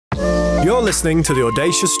You're listening to the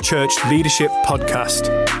Audacious Church Leadership Podcast.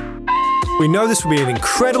 We know this will be an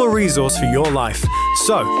incredible resource for your life.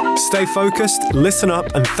 So, stay focused, listen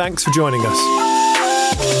up, and thanks for joining us.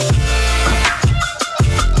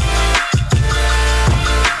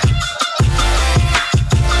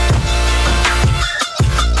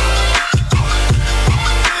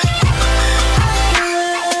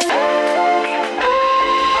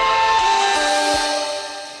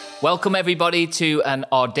 Welcome everybody to an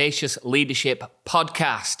Audacious Leadership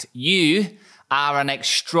Podcast. You are an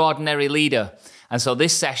extraordinary leader. And so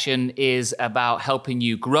this session is about helping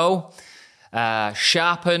you grow,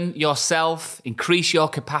 sharpen yourself, increase your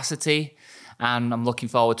capacity. And I'm looking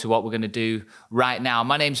forward to what we're going to do right now.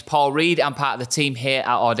 My name's Paul Reed. I'm part of the team here at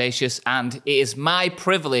Audacious. And it is my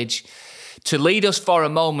privilege to lead us for a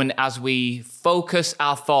moment as we focus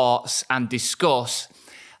our thoughts and discuss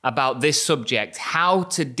about this subject, how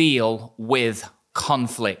to deal with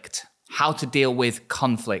conflict. How to deal with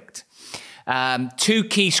conflict. Two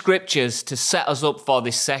key scriptures to set us up for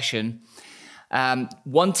this session.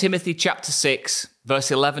 1 Timothy chapter 6, verse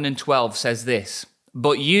 11 and 12 says this,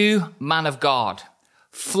 "But you, man of God,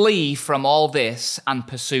 flee from all this and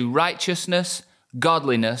pursue righteousness,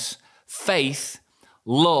 godliness, faith,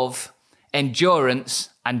 love, endurance,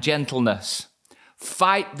 and gentleness.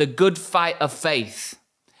 Fight the good fight of faith.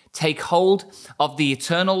 Take hold of the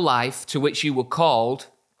eternal life to which you were called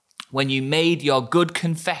when you made your good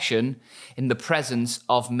confession in the presence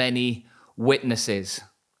of many witnesses."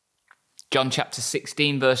 John chapter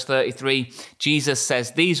 16, verse 33, Jesus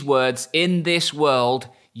says these words, "In this world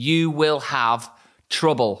you will have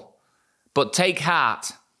trouble, but take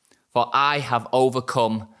heart, for I have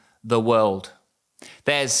overcome the world."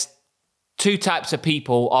 There's two types of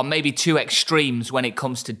people, or maybe two extremes when it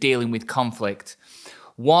comes to dealing with conflict.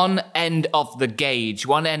 One end of the gauge,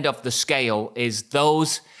 one end of the scale is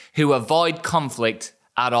those who avoid conflict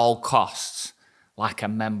at all costs, like a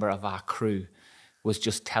member of our crew was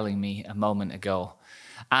just telling me a moment ago.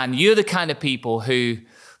 And you're the kind of people who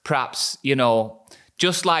perhaps,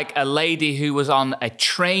 just like a lady who was on a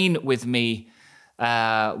train with me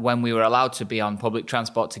when we were allowed to be on public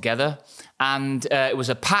transport together. And it was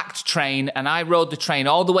a packed train, and I rode the train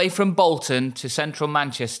all the way from Bolton to central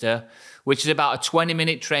Manchester, which is about a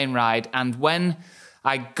 20-minute train ride. And when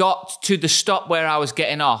I got to the stop where I was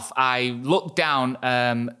getting off, I looked down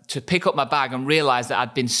to pick up my bag and realized that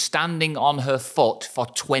I'd been standing on her foot for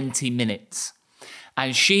 20 minutes.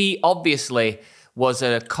 And she obviously was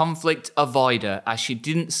a conflict avoider, as she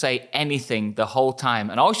didn't say anything the whole time.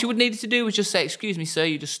 And all she would need to do was just say, "Excuse me, sir,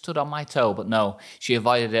 you just stood on my toe." But no, she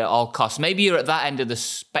avoided it at all costs. Maybe you're at that end of the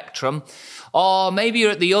spectrum, or maybe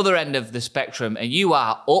you're at the other end of the spectrum and you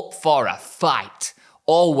are up for a fight,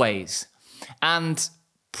 always. And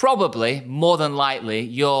probably, more than likely,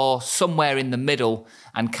 you're somewhere in the middle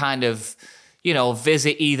and kind of,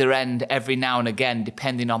 visit either end every now and again,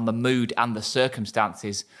 depending on the mood and the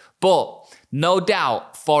circumstances. But no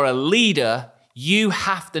doubt, for a leader, you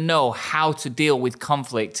have to know how to deal with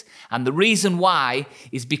conflict. And the reason why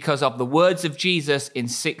is because of the words of Jesus in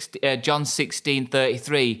John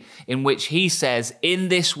 16:33, in which he says, "In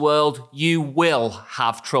this world, you will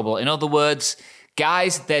have trouble." In other words,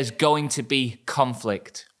 guys, there's going to be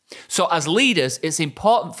conflict. So as leaders, it's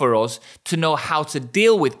important for us to know how to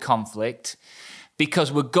deal with conflict,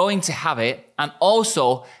 because we're going to have it, and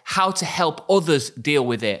also how to help others deal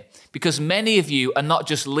with it. Because many of you are not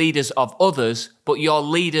just leaders of others, but you're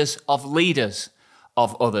leaders of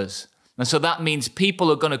others. And so that means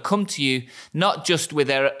people are going to come to you, not just with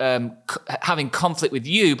their having conflict with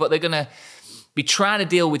you, but they're going to be trying to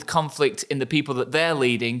deal with conflict in the people that they're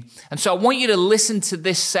leading. And so I want you to listen to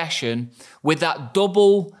this session with that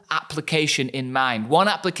double application in mind. One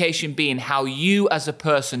application being how you as a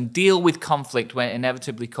person deal with conflict when it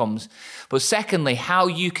inevitably comes. But secondly, how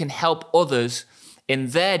you can help others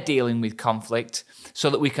in their dealing with conflict so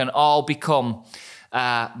that we can all become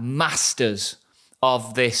masters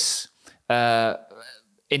of this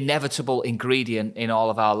inevitable ingredient in all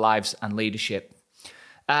of our lives and leadership.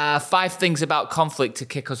 5 things about conflict to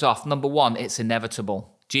kick us off. Number 1, it's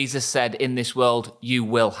inevitable. Jesus said, "In this world, you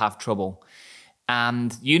will have trouble."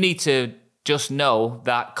 And you need to just know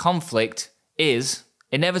that conflict is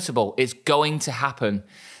inevitable. It's going to happen.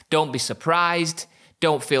 Don't be surprised.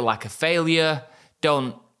 Don't feel like a failure.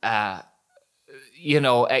 Don't,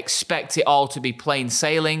 expect it all to be plain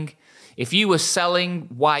sailing. If you were selling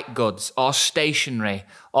white goods or stationery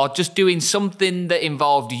or just doing something that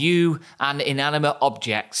involved you and inanimate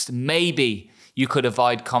objects, maybe you could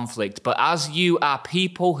avoid conflict. But as you are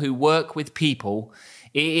people who work with people,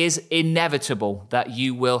 it is inevitable that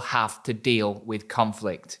you will have to deal with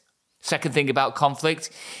conflict. Second thing about conflict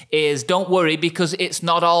is don't worry because it's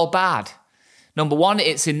not all bad. Number one,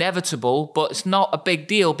 it's inevitable, but it's not a big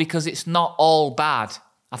deal because it's not all bad.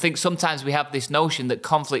 I think sometimes we have this notion that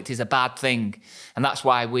conflict is a bad thing, and that's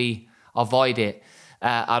why we avoid it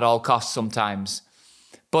at all costs sometimes.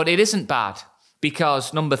 But it isn't bad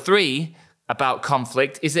because number three about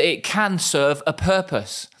conflict is that it can serve a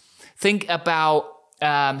purpose. Think about,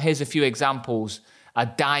 here's a few examples. A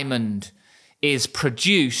diamond is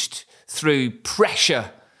produced through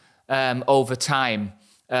pressure over time.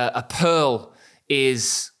 A pearl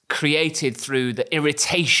is created through the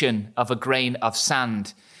irritation of a grain of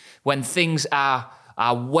sand. When things are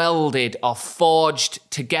welded or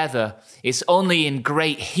forged together, it's only in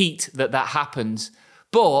great heat that happens.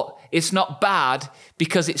 But it's not bad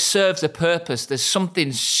because it serves a purpose. There's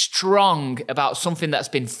something strong about something that's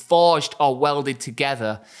been forged or welded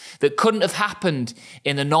together that couldn't have happened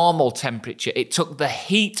in a normal temperature. It took the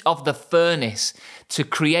heat of the furnace to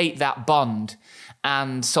create that bond.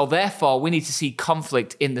 And so therefore, we need to see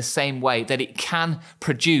conflict in the same way, that it can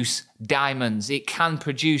produce diamonds, it can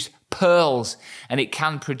produce pearls, and it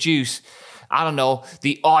can produce,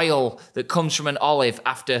 the oil that comes from an olive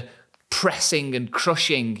after pressing and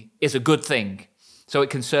crushing is a good thing. So it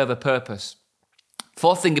can serve a purpose.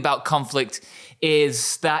 Fourth thing about conflict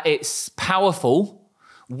is that it's powerful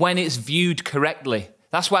when it's viewed correctly.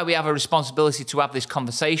 That's why we have a responsibility to have this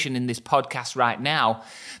conversation in this podcast right now,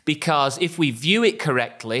 because if we view it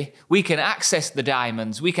correctly, we can access the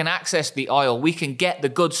diamonds, we can access the oil, we can get the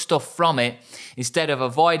good stuff from it instead of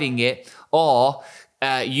avoiding it or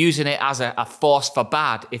using it as a force for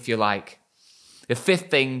bad, if you like. The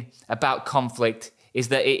fifth thing about conflict is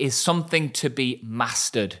that it is something to be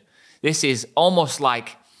mastered. This is almost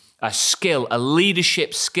like a skill, a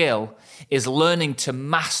leadership skill is learning to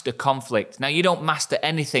master conflict. Now, you don't master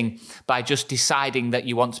anything by just deciding that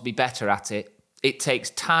you want to be better at it. It takes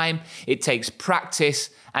time, it takes practice,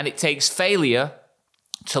 and it takes failure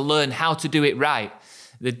to learn how to do it right.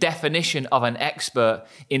 The definition of an expert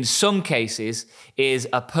in some cases is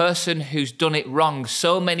a person who's done it wrong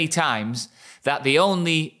so many times that the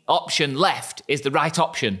only option left is the right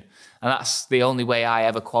option. And that's the only way I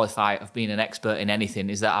ever qualify of being an expert in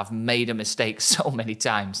anything, is that I've made a mistake so many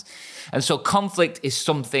times. And so conflict is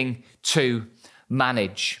something to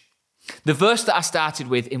manage. The verse that I started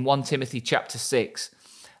with in 1 Timothy chapter 6,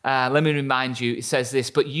 let me remind you, it says this,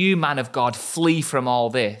 "But you, man of God, flee from all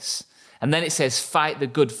this." And then it says, "Fight the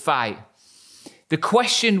good fight." The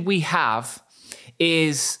question we have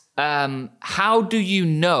is, how do you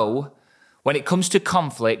know when it comes to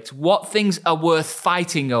conflict, what things are worth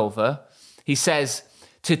fighting over? He says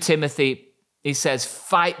to Timothy, he says,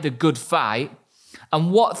 fight the good fight.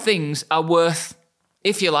 And what things are worth,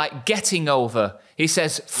 if you like, getting over? He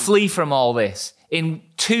says, flee from all this. In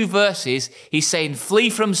 2 verses, he's saying flee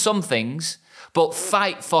from some things, but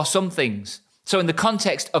fight for some things. So in the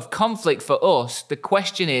context of conflict for us, the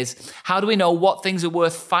question is, how do we know what things are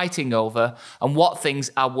worth fighting over and what things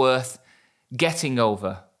are worth getting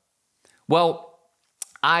over? Well,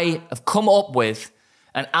 I have come up with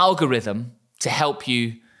an algorithm to help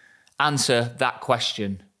you answer that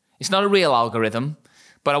question. It's not a real algorithm,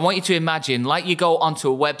 but I want you to imagine like you go onto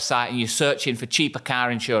a website and you're searching for cheaper car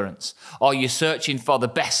insurance, or you're searching for the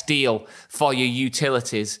best deal for your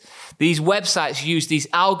utilities. These websites use these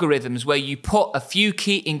algorithms where you put a few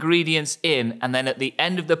key ingredients in, and then at the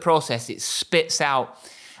end of the process, it spits out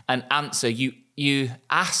an answer. You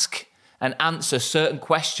ask and answer certain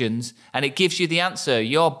questions, and it gives you the answer.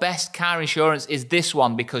 Your best car insurance is this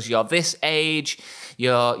one because you're this age,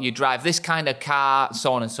 you drive this kind of car,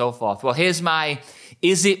 so on and so forth. Well, here's my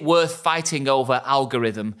is it worth fighting over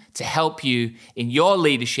algorithm to help you in your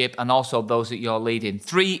leadership and also those that you're leading.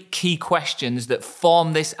 3 key questions that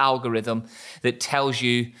form this algorithm that tells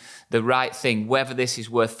you the right thing, whether this is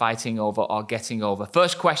worth fighting over or getting over.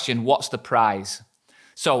 First question, what's the prize?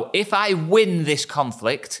 So if I win this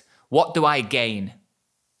conflict, what do I gain?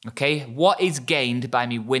 Okay, what is gained by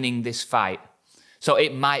me winning this fight? So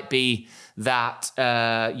it might be that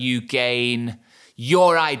you gain,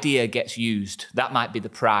 your idea gets used. That might be the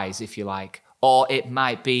prize, if you like. Or it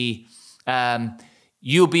might be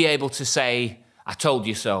you'll be able to say, I told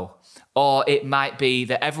you so. Or it might be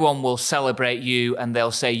that everyone will celebrate you and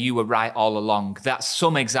they'll say you were right all along. That's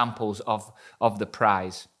some examples of the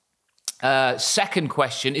prize. Second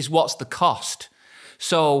question is, what's the cost?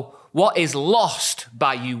 So what is lost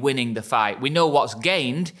by you winning the fight? We know what's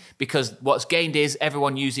gained, because what's gained is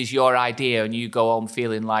everyone uses your idea and you go home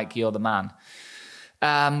feeling like you're the man.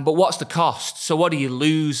 But what's the cost? So what do you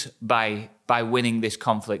lose by winning this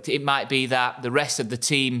conflict? It might be that the rest of the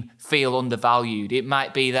team feel undervalued. It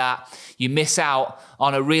might be that you miss out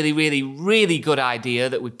on a really, really, really good idea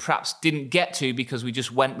that we perhaps didn't get to because we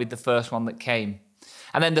just went with the first one that came.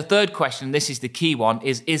 And then the third question, this is the key one,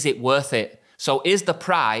 is it worth it? So is the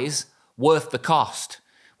prize worth the cost?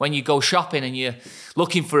 When you go shopping and you're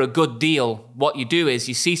looking for a good deal, what you do is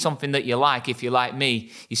you see something that you like. If you're like me,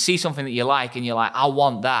 you see something that you like and you're like, I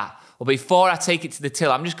want that. Well, before I take it to the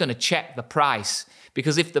till, I'm just going to check the price.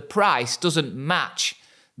 Because if the price doesn't match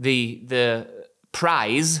the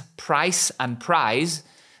price,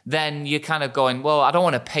 then you're kind of going, well, I don't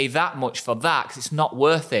want to pay that much for that because it's not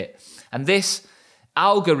worth it. And this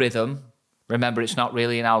algorithm, remember, it's not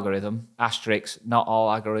really an algorithm, asterisk, not all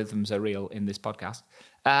algorithms are real in this podcast.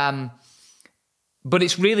 But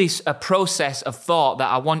it's really a process of thought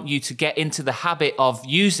that I want you to get into the habit of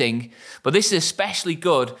using. But this is especially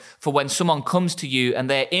good for when someone comes to you and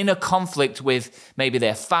they're in a conflict with maybe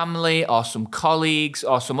their family or some colleagues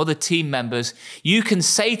or some other team members. You can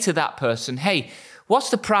say to that person, hey,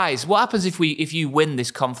 what's the prize? What happens if you win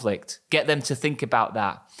this conflict? Get them to think about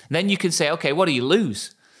that. And then you can say, okay, what do you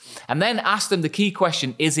lose? And then ask them the key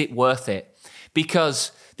question, is it worth it?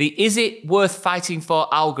 Because the is it worth fighting for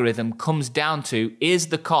algorithm comes down to, is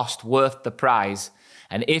the cost worth the prize?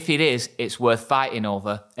 And if it is, it's worth fighting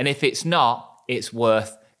over. And if it's not, it's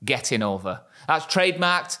worth getting over. That's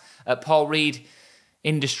trademarked at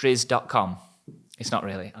paulreedindustries.com. It's not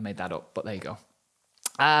really, I made that up, but there you go.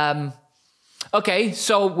 Okay,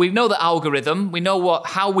 so we know the algorithm. We know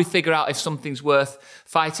how we figure out if something's worth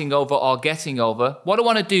fighting over or getting over. What I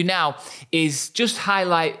want to do now is just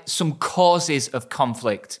highlight some causes of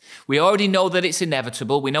conflict. We already know that it's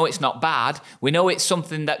inevitable. We know it's not bad. We know it's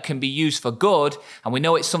something that can be used for good, and we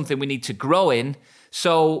know it's something we need to grow in.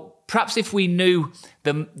 So perhaps if we knew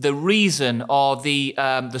the reason or the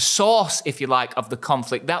source, if you like, of the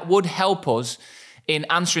conflict, that would help us in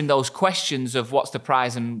answering those questions of what's the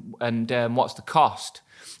prize and what's the cost.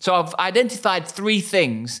 So I've identified 3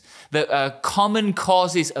 things that are common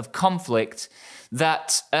causes of conflict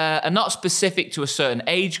that are not specific to a certain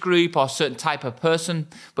age group or a certain type of person,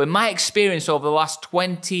 but in my experience over the last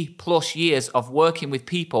 20 plus years of working with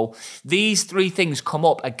people, these 3 things come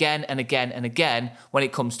up again and again and again when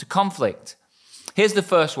it comes to conflict. Here's the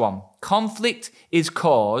first one. Conflict is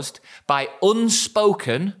caused by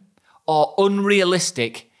unspoken or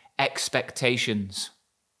unrealistic expectations.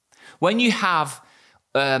 When you have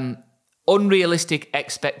unrealistic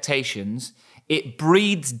expectations, it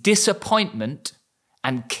breeds disappointment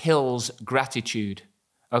and kills gratitude.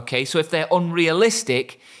 Okay, so if they're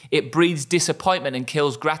unrealistic, it breeds disappointment and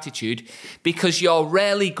kills gratitude because you're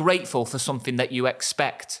rarely grateful for something that you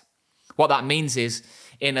expect. What that means is,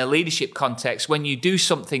 in a leadership context, when you do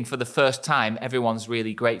something for the first time, everyone's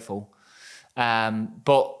really grateful.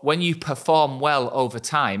 But when you perform well over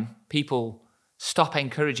time, people stop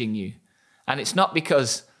encouraging you. And it's not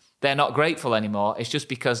because they're not grateful anymore. It's just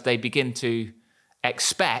because they begin to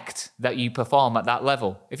expect that you perform at that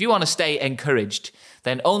level. If you want to stay encouraged,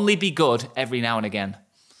 then only be good every now and again.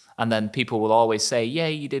 And then people will always say, yeah,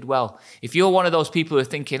 you did well. If you're one of those people who are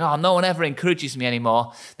thinking, oh, no one ever encourages me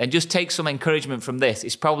anymore, then just take some encouragement from this.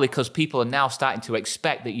 It's probably because people are now starting to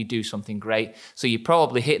expect that you do something great. So you're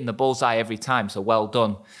probably hitting the bullseye every time. So well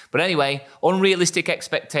done. But anyway, unrealistic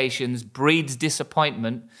expectations breeds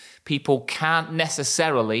disappointment. People can't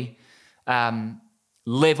necessarily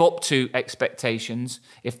live up to expectations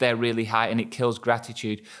if they're really high, and it kills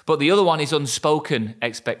gratitude. But the other one is unspoken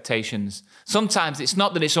expectations. Sometimes it's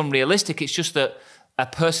not that it's unrealistic, it's just that a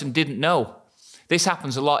person didn't know. This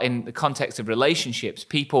happens a lot in the context of relationships.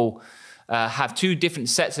 People have 2 different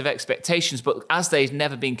sets of expectations, but as they've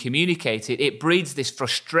never been communicated, it breeds this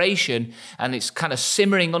frustration and it's kind of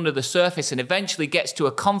simmering under the surface and eventually gets to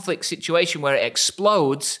a conflict situation where it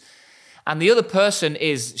explodes. And the other person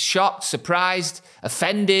is shocked, surprised,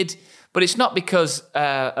 offended, but it's not because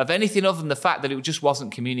of anything other than the fact that it just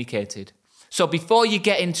wasn't communicated. So before you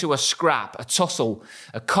get into a scrap, a tussle,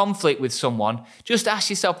 a conflict with someone, just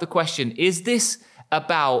ask yourself the question, is this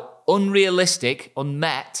about unrealistic,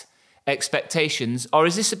 unmet expectations, or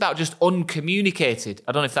is this about just uncommunicated?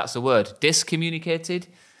 I don't know if that's the word. Discommunicated?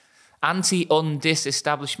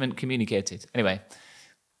 Dis-establishment communicated. Anyway,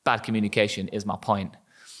 bad communication is my point.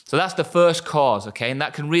 So that's the first cause, okay? And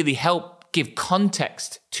that can really help give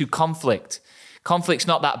context to conflict. Conflict's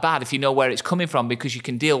not that bad if you know where it's coming from because you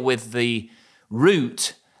can deal with the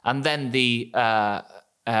root, and then the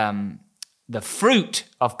fruit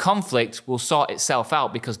of conflict will sort itself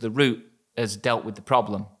out because the root has dealt with the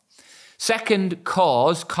problem. Second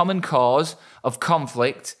common cause of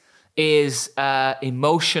conflict is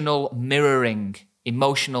emotional mirroring.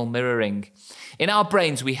 Emotional mirroring. In our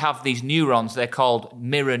brains, we have these neurons. They're called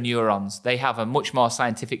mirror neurons. They have a much more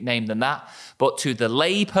scientific name than that. But to the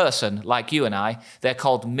lay person like you and I, they're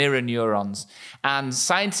called mirror neurons. And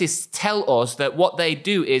scientists tell us that what they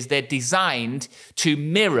do is they're designed to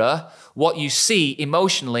mirror what you see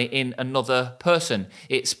emotionally in another person.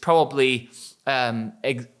 It's probably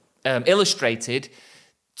illustrated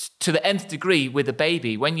to the nth degree with a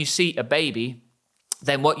baby. When you see a baby,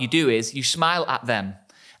 then what you do is you smile at them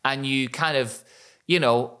and you kind of,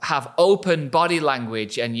 have open body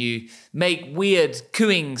language and you make weird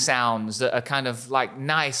cooing sounds that are kind of like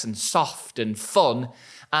nice and soft and fun.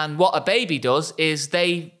 And what a baby does is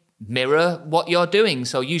they mirror what you're doing.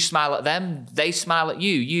 So you smile at them, they smile at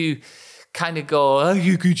you. You kind of go, oh,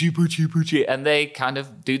 you Gucci, butchie, butchie, and they kind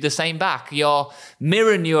of do the same back. Your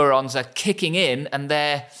mirror neurons are kicking in and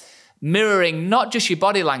they're mirroring not just your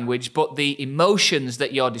body language, but the emotions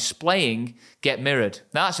that you're displaying get mirrored.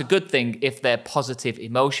 Now, that's a good thing if they're positive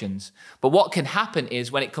emotions. But what can happen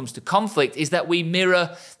is when it comes to conflict is that we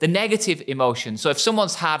mirror the negative emotions. So if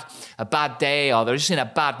someone's had a bad day or they're just in a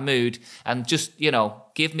bad mood and just,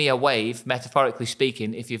 give me a wave, metaphorically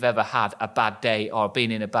speaking, if you've ever had a bad day or been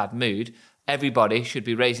in a bad mood, everybody should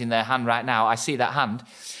be raising their hand right now. I see that hand.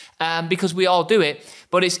 Because we all do it,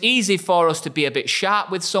 but it's easy for us to be a bit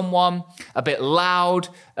sharp with someone, a bit loud,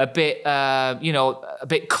 a bit, a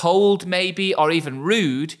bit cold maybe, or even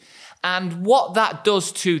rude. And what that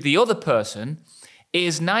does to the other person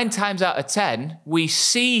is 9 times out of 10, we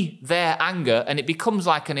see their anger and it becomes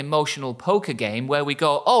like an emotional poker game where we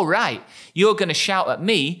go, oh, right, you're going to shout at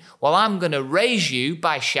me. Well, I'm going to raise you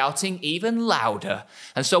by shouting even louder.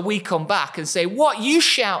 And so we come back and say, what are you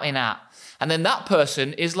shouting at? And then that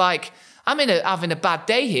person is like, I'm having a bad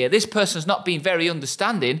day here. This person's not being very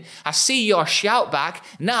understanding. I see your shout back.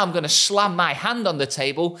 Now I'm going to slam my hand on the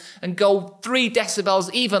table and go 3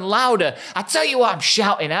 decibels even louder. I tell you what I'm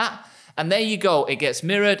shouting at. And there you go. It gets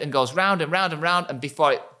mirrored and goes round and round and round. And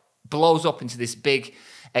before it blows up into this big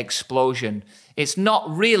explosion, it's not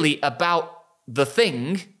really about the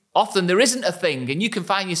thing. Often there isn't a thing. And you can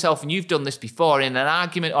find yourself, and you've done this before, in an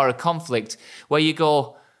argument or a conflict where you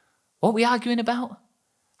go, what are we arguing about?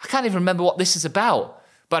 I can't even remember what this is about,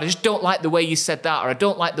 but I just don't like the way you said that, or I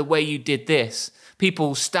don't like the way you did this.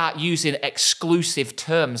 People start using exclusive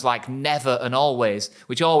terms like never and always,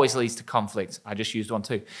 which always leads to conflict. I just used one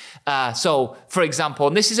too. So, for example,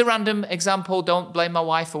 and this is a random example, don't blame my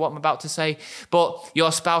wife for what I'm about to say, but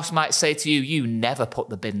your spouse might say to you, you never put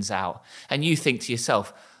the bins out. And you think to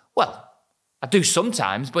yourself, well, I do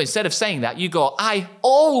sometimes, but instead of saying that, you go, I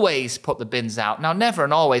always put the bins out. Now, never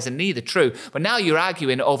and always are neither true, but now you're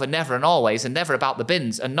arguing over never and always and never about the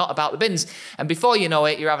bins and not about the bins. And before you know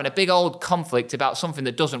it, you're having a big old conflict about something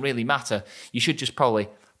that doesn't really matter. You should just probably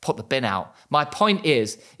put the bin out. My point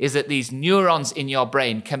is that these neurons in your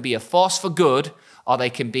brain can be a force for good or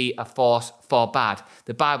they can be a force for bad.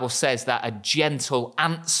 The Bible says that a gentle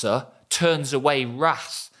answer turns away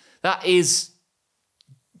wrath. That is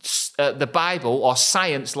the Bible, or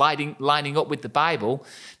science lining up with the Bible,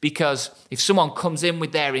 because if someone comes in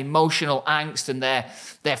with their emotional angst and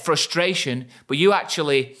their frustration, but you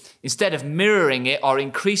actually, instead of mirroring it or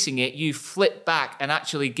increasing it, you flip back and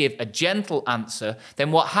actually give a gentle answer,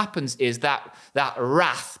 then what happens is that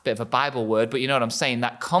wrath, bit of a Bible word, but you know what I'm saying,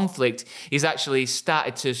 that conflict is actually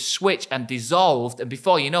started to switch and dissolved, and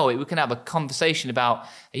before you know it, we can have a conversation about,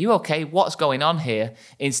 are you okay? What's going on here?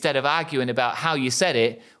 Instead of arguing about how you said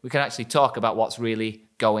it, we can actually talk about what's really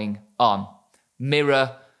going on.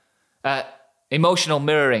 Emotional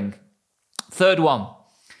mirroring. Third one,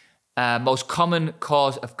 most common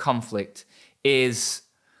cause of conflict is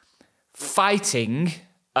fighting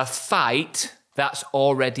a fight that's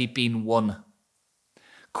already been won.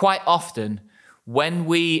 Quite often, when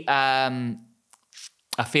we are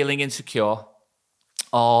feeling insecure,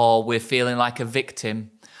 or we're feeling like a victim,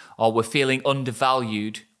 or we're feeling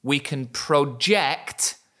undervalued, we can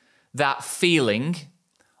project that feeling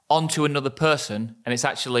onto another person, and it's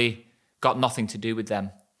actually got nothing to do with them.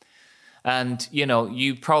 And,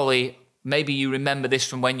 you probably, maybe you remember this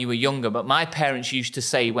from when you were younger, but my parents used to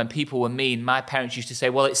say, when people were mean, my parents used to say,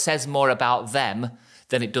 well, it says more about them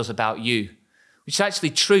than it does about you, which is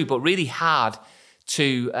actually true, but really hard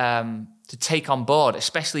to take on board,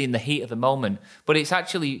 especially in the heat of the moment. But it's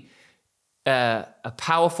actually a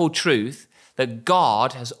powerful truth that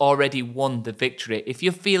God has already won the victory. If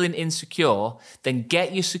you're feeling insecure, then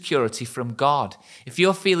get your security from God. If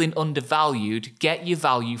you're feeling undervalued, get your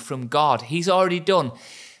value from God. He's already done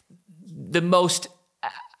the most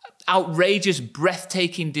outrageous,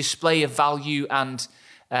 breathtaking display of value and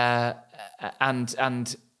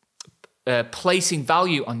placing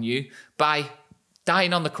value on you by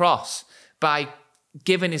dying on the cross, by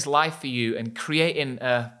giving his life for you and creating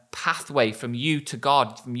a pathway from you to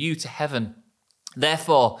God, from you to heaven.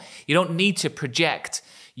 Therefore, you don't need to project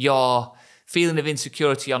your feeling of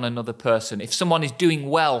insecurity on another person. If someone is doing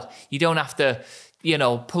well, you don't have to,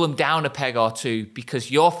 pull them down a peg or two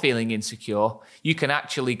because you're feeling insecure. You can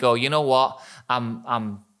actually go, you know what?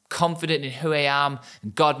 I'm confident in who I am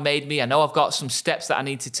and God made me. I know I've got some steps that I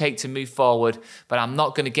need to take to move forward, but I'm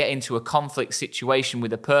not going to get into a conflict situation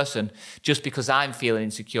with a person just because I'm feeling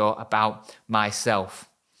insecure about myself.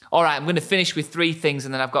 All right, I'm going to finish with 3 things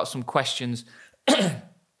and then I've got some questions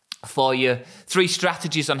for you. 3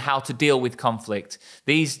 strategies on how to deal with conflict.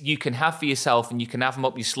 These you can have for yourself and you can have them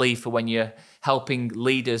up your sleeve for when you're helping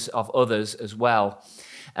leaders of others as well.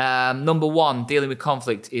 Number 1, dealing with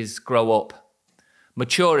conflict is grow up.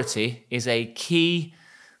 Maturity is a key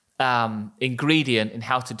ingredient in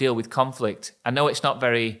how to deal with conflict. I know it's not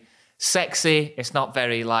very sexy. It's not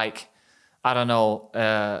very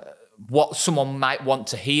what someone might want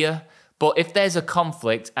to hear. But if there's a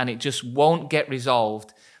conflict and it just won't get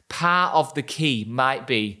resolved, part of the key might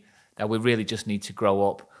be that we really just need to grow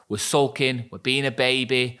up. We're sulking, we're being a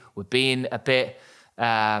baby, we're being a bit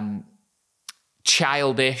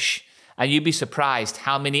childish, and you'd be surprised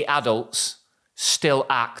how many adults still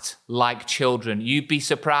act like children. You'd be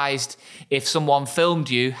surprised if someone filmed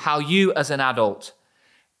you, how you as an adult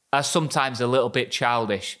are sometimes a little bit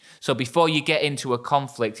childish. So before you get into a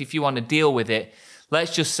conflict, if you want to deal with it,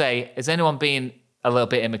 let's just say, is anyone being a little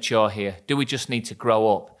bit immature here? Do we just need to grow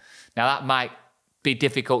up? Now that might be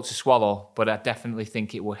difficult to swallow, but I definitely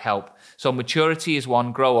think it would help. So maturity is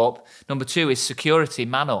 1, grow up. Number 2 is security,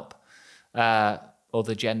 man up.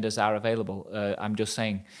 Other genders are available, I'm just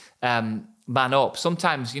saying. Man up.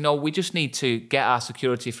 Sometimes, we just need to get our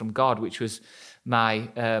security from God, which was my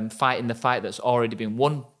fighting the fight that's already been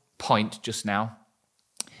won point just now.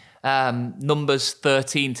 Numbers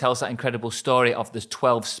 13 tells that incredible story of the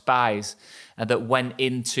 12 spies that went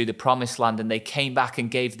into the promised land, and they came back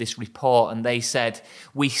and gave this report, and they said,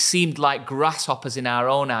 we seemed like grasshoppers in our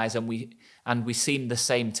own eyes, and we seemed the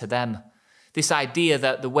same to them. This idea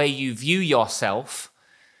that the way you view yourself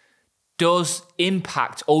does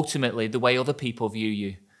impact ultimately the way other people view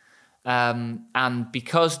you. And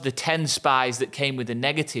because the 10 spies that came with a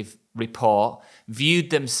negative report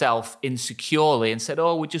viewed themselves insecurely and said,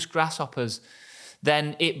 oh, we're just grasshoppers,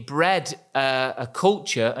 then it bred a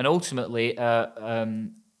culture and ultimately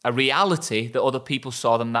a reality that other people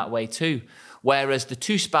saw them that way too. Whereas the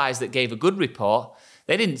 2 spies that gave a good report,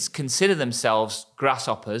 they didn't consider themselves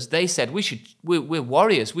grasshoppers. They said, we're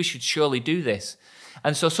warriors. We should surely do this.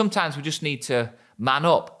 And so sometimes we just need to man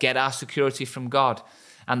up, get our security from God.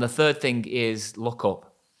 And the 3rd thing is look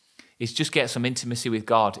up. Is just get some intimacy with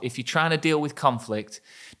God. If you're trying to deal with conflict,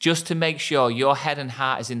 just to make sure your head and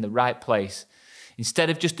heart is in the right place, instead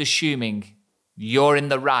of just assuming you're in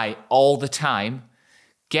the right all the time,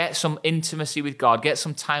 get some intimacy with God, get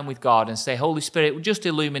some time with God and say, Holy Spirit, just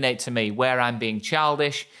illuminate to me where I'm being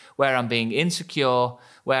childish, where I'm being insecure,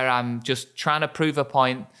 where I'm just trying to prove a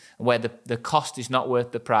point, where the cost is not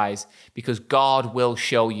worth the prize, because God will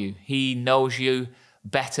show you. He knows you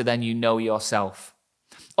better than you know yourself.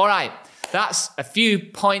 All right, that's a few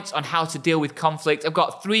points on how to deal with conflict. I've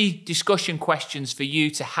got 3 discussion questions for you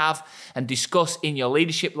to have and discuss in your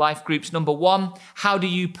leadership life groups. Number 1, how do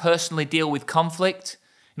you personally deal with conflict?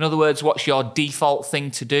 In other words, what's your default thing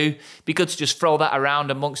to do? Be good to just throw that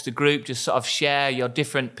around amongst the group, just sort of share your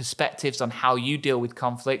different perspectives on how you deal with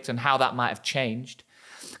conflict and how that might have changed.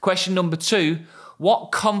 Question number 2,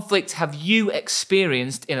 what conflict have you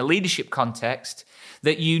experienced in a leadership context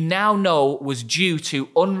that you now know was due to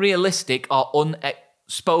unrealistic or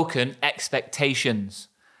unspoken expectations?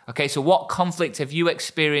 Okay, so what conflict have you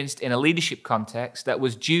experienced in a leadership context that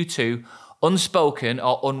was due to unspoken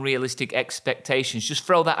or unrealistic expectations? Just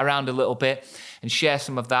throw that around a little bit and share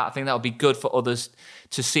some of that. I think that would be good for others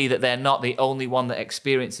to see that they're not the only one that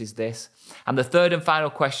experiences this. And the 3rd and final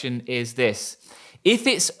question is this. If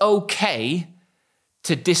it's okay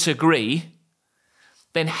to disagree,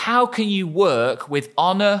 then how can you work with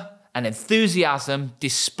honor and enthusiasm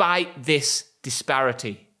despite this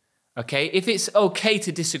disparity? Okay, if it's okay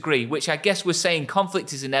to disagree, which I guess we're saying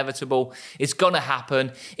conflict is inevitable, it's going to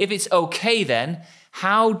happen. If it's okay, then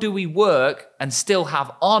how do we work and still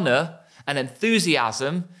have honor and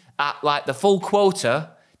enthusiasm at like the full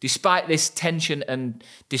quota, despite this tension and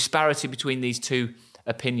disparity between these 2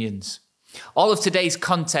 opinions? All of today's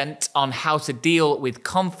content on how to deal with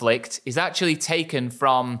conflict is actually taken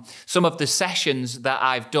from some of the sessions that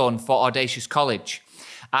I've done for Audacious College.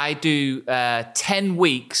 I do 10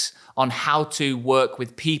 weeks on how to work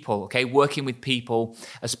with people, okay? Working with people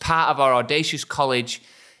as part of our Audacious College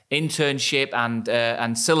internship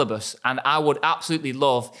and syllabus. And I would absolutely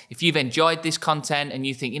love, if you've enjoyed this content and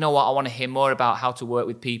you think, you know what, I want to hear more about how to work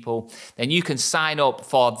with people, then you can sign up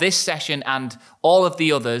for this session and all of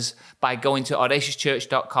the others by going to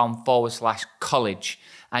audaciouschurch.com/college.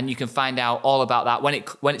 And you can find out all about that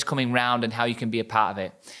when it's coming round and how you can be a part of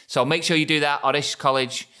it. So make sure you do that, Audacious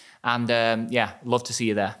College. And love to see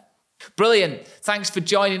you there. Brilliant. Thanks for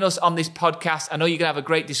joining us on this podcast. I know you're going to have a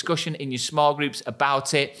great discussion in your small groups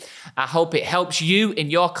about it. I hope it helps you in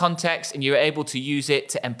your context and you're able to use it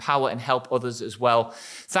to empower and help others as well.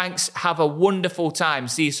 Thanks. Have a wonderful time.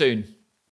 See you soon.